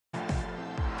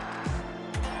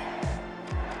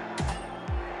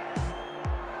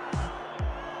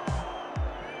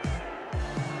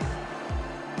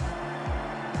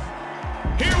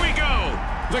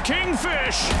The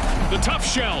kingfish, the tough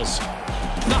shells,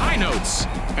 the high notes,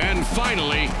 and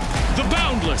finally, the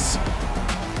boundless.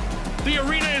 The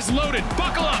arena is loaded.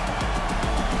 Buckle up.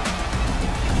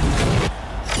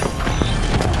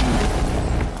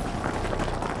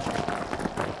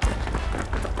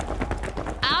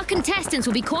 Our contestants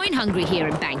will be coin hungry here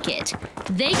in Bankit.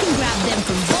 They can grab them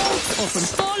from vaults or from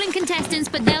fallen contestants,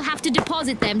 but they'll have to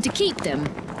deposit them to keep them.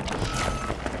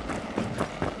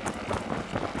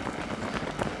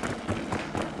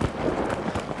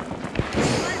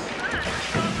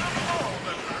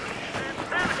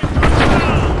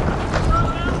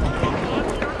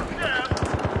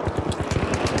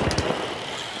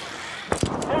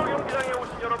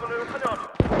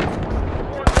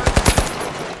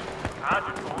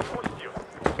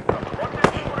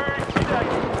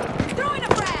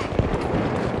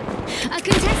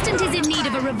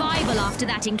 After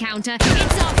that encounter,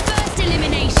 it's our first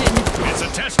elimination. It's a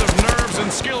test of nerves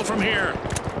and skill from here.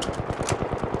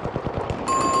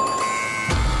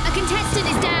 A contestant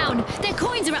is down. Their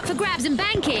coins are up for grabs and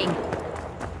banking.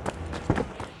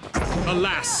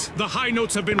 Alas, the high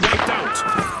notes have been wiped out.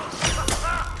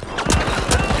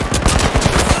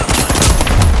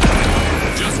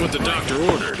 Just what the doctor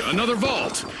ordered. Another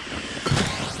vault.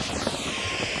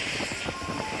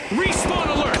 Respawn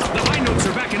alert! The high notes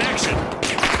are back in action.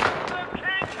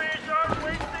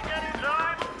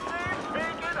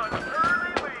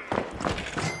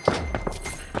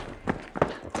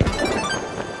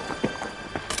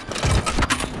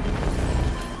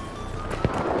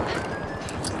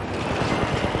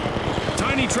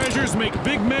 Treasures make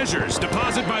big measures.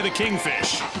 Deposit by the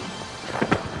kingfish.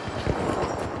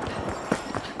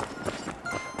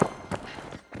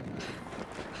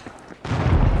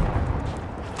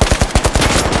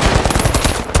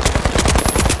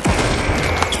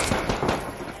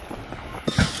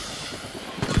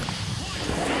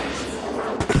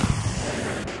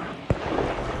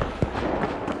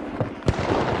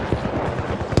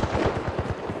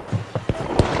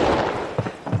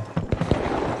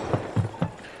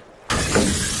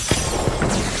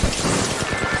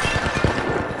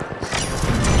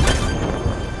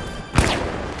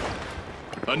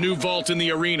 A new vault in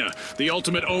the arena, the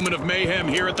ultimate omen of mayhem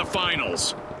here at the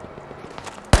finals.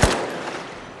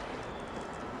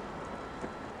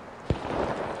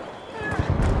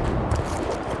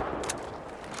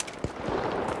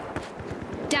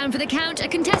 Down for the count, a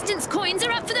contestant's coins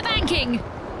are up for the banking.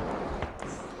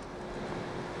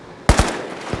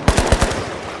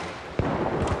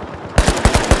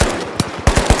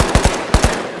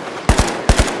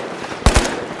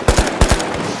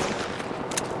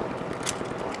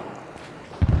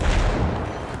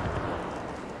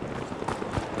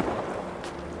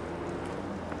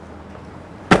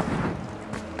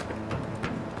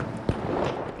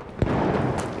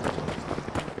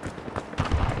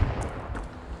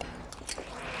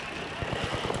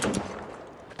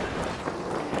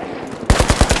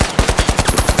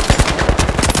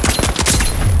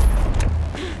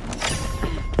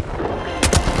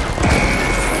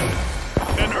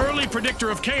 Predictor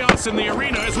of chaos in the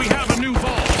arena as we have a new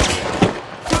vault.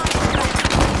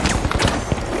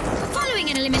 Following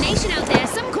an elimination out there,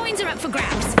 some coins are up for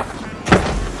grabs.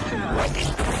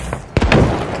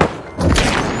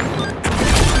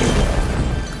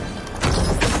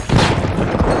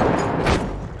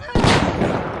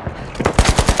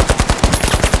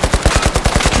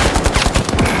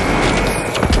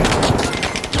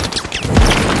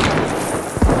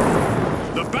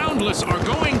 The Boundless are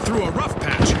going through a rough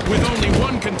patch with only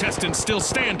one contestant still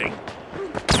standing.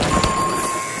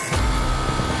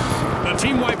 A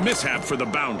team-wipe mishap for the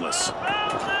Boundless.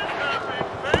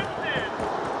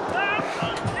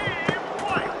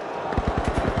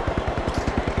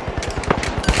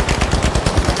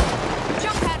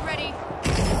 Jump pad ready.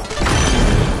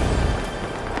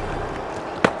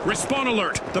 Respawn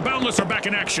alert! The Boundless are back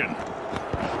in action.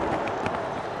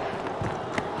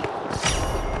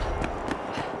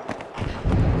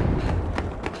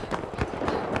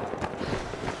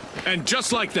 And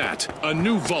just like that, a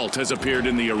new vault has appeared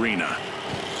in the arena.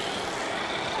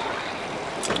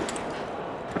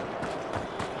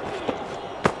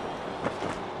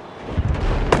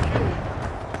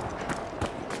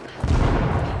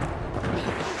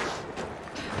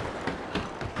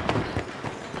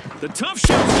 The tough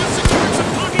shells just secured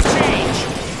some pocket change!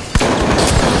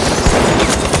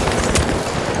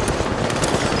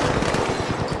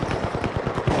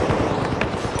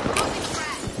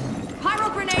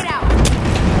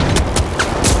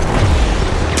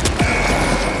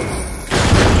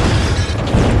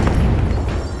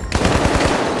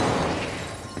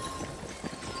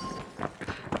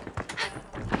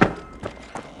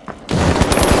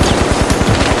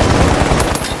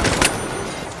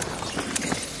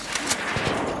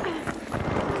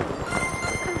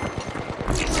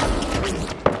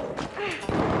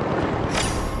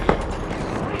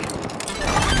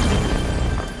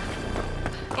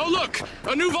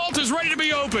 A new vault is ready to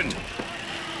be opened.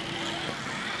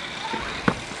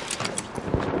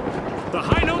 The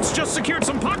high notes just secured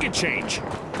some pocket change.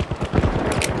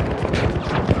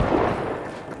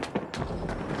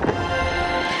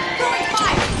 Throwing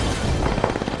fire!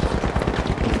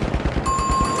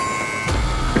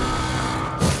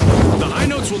 The high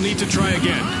notes will need to try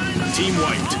again. Team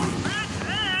wiped.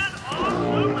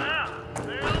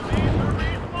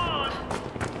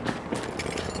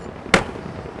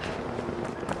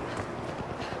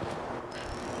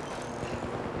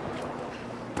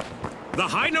 The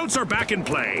high notes are back in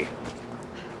play.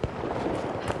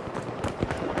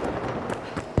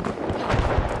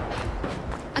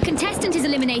 A contestant is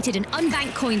eliminated and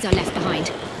unbanked coins are left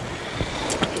behind.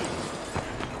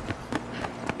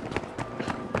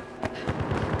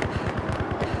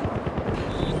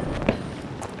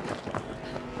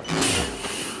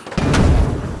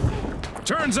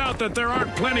 Turns out that there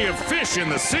aren't plenty of fish in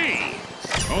the sea.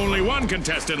 Only one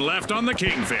contestant left on the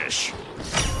Kingfish.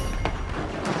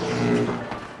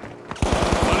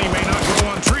 Money may not grow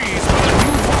on trees, but a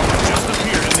new vault just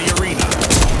appeared in the arena.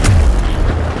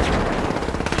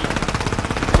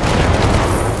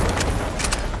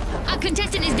 A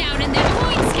contestant is down and their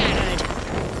coins scattered.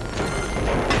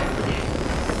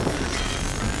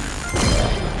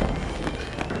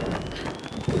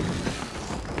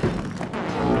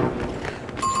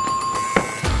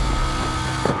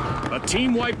 A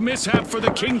team wipe mishap for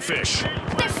the Kingfish.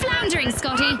 They're floundering,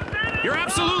 Scotty. You're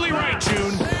absolutely right,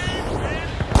 June.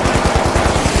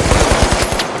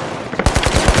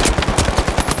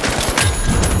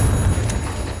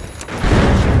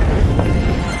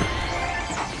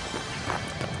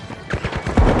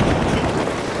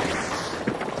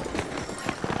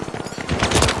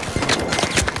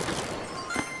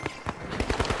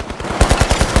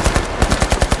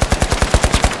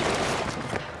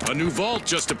 A new vault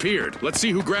just appeared. Let's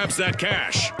see who grabs that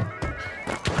cash.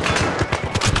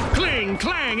 Cling,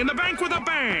 clang, in the bank with a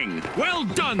bang! Well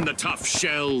done, the tough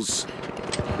shells!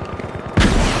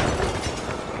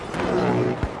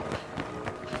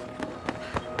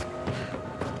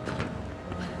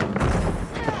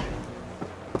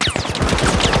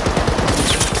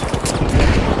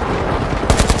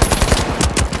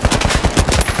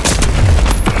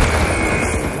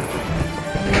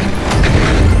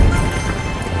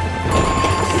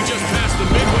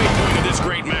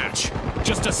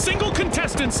 Just a single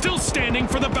contestant still standing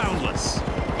for the Boundless.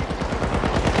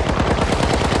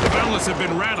 The Boundless have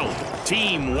been rattled.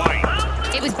 Team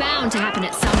wiped. It was bound to happen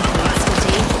at some point,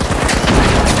 Scotty.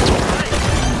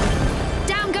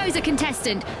 Down goes a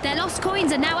contestant. Their lost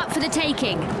coins are now up for the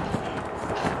taking.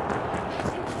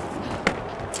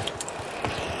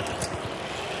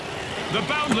 The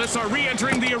Boundless are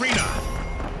re-entering the arena.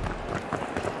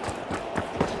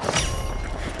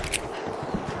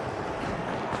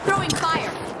 Throwing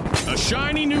fire! A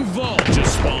shiny new vault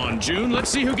just spawned, June. Let's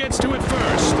see who gets to it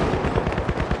first.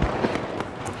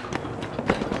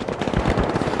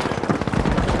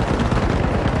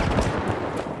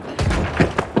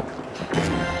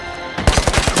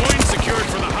 Coin secured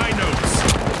for the high notes.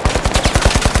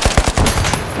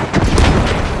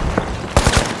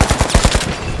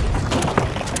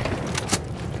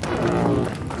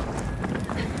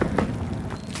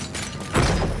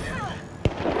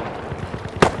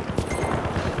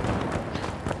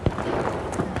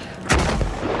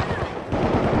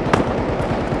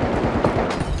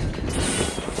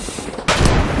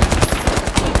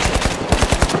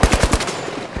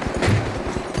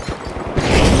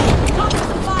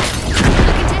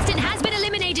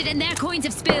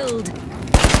 Have spilled.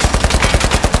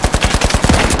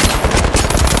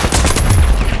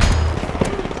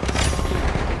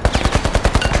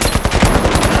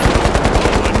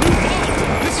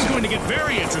 This is going to get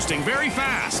very interesting very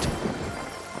fast.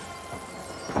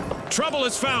 Trouble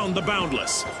has found the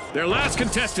Boundless. Their last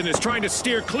contestant is trying to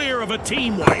steer clear of a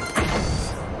team wipe.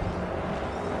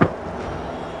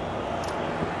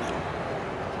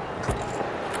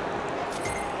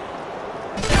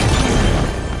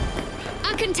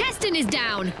 Contestant is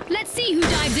down. Let's see who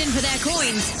dives in for their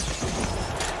coins.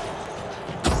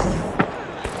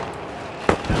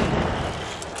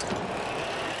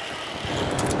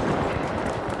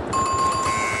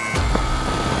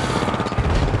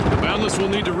 Boundless will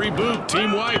need to reboot.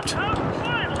 Team wiped.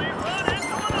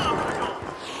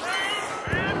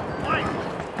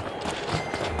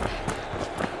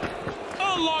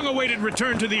 A long-awaited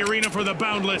return to the arena for the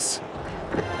Boundless.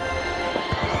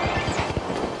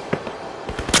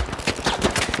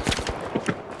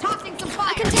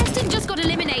 A contestant just got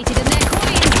eliminated and their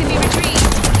coins can be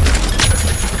retrieved.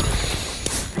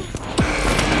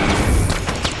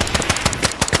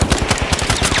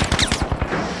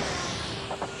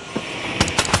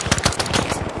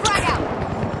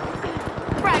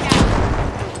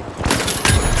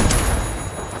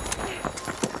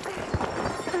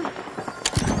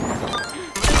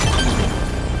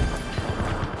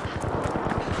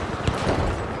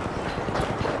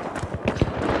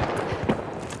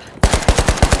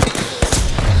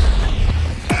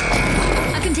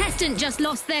 just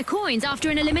lost their coins after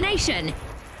an elimination.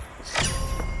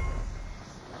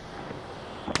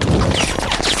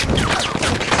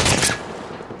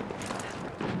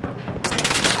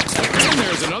 And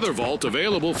there's another vault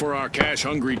available for our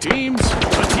cash-hungry teams.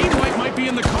 A team wipe might be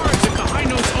in the cards if the high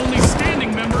notes only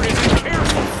standing member isn't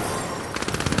careful.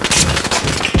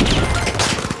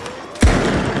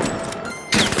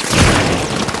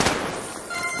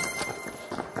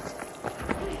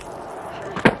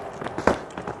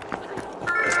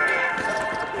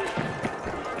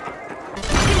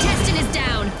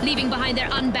 Leaving behind their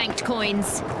unbanked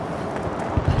coins.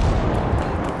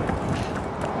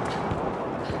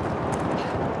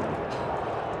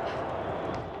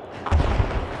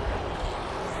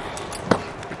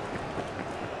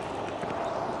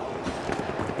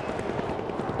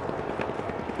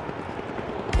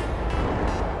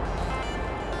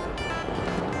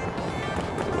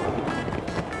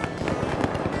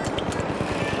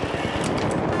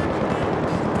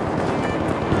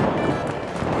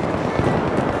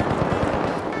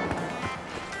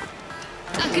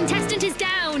 Contestant is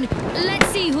down. Let's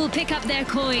see who'll pick up their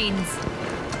coins.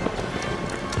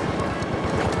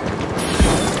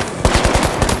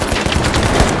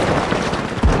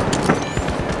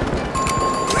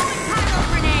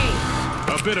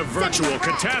 A bit of virtual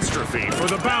catastrophe for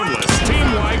the Boundless.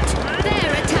 Team wiped.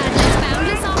 They're a tad less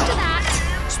boundless after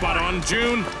that. Spot on,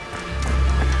 June.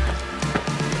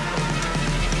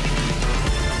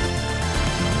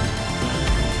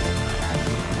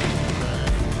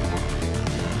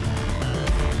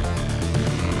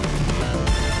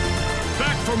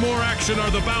 For more action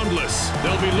are the Boundless.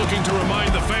 They'll be looking to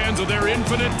remind the fans of their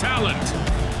infinite talent.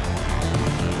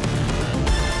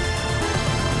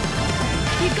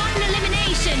 We've got an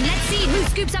elimination. Let's see who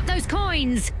scoops up those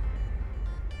coins.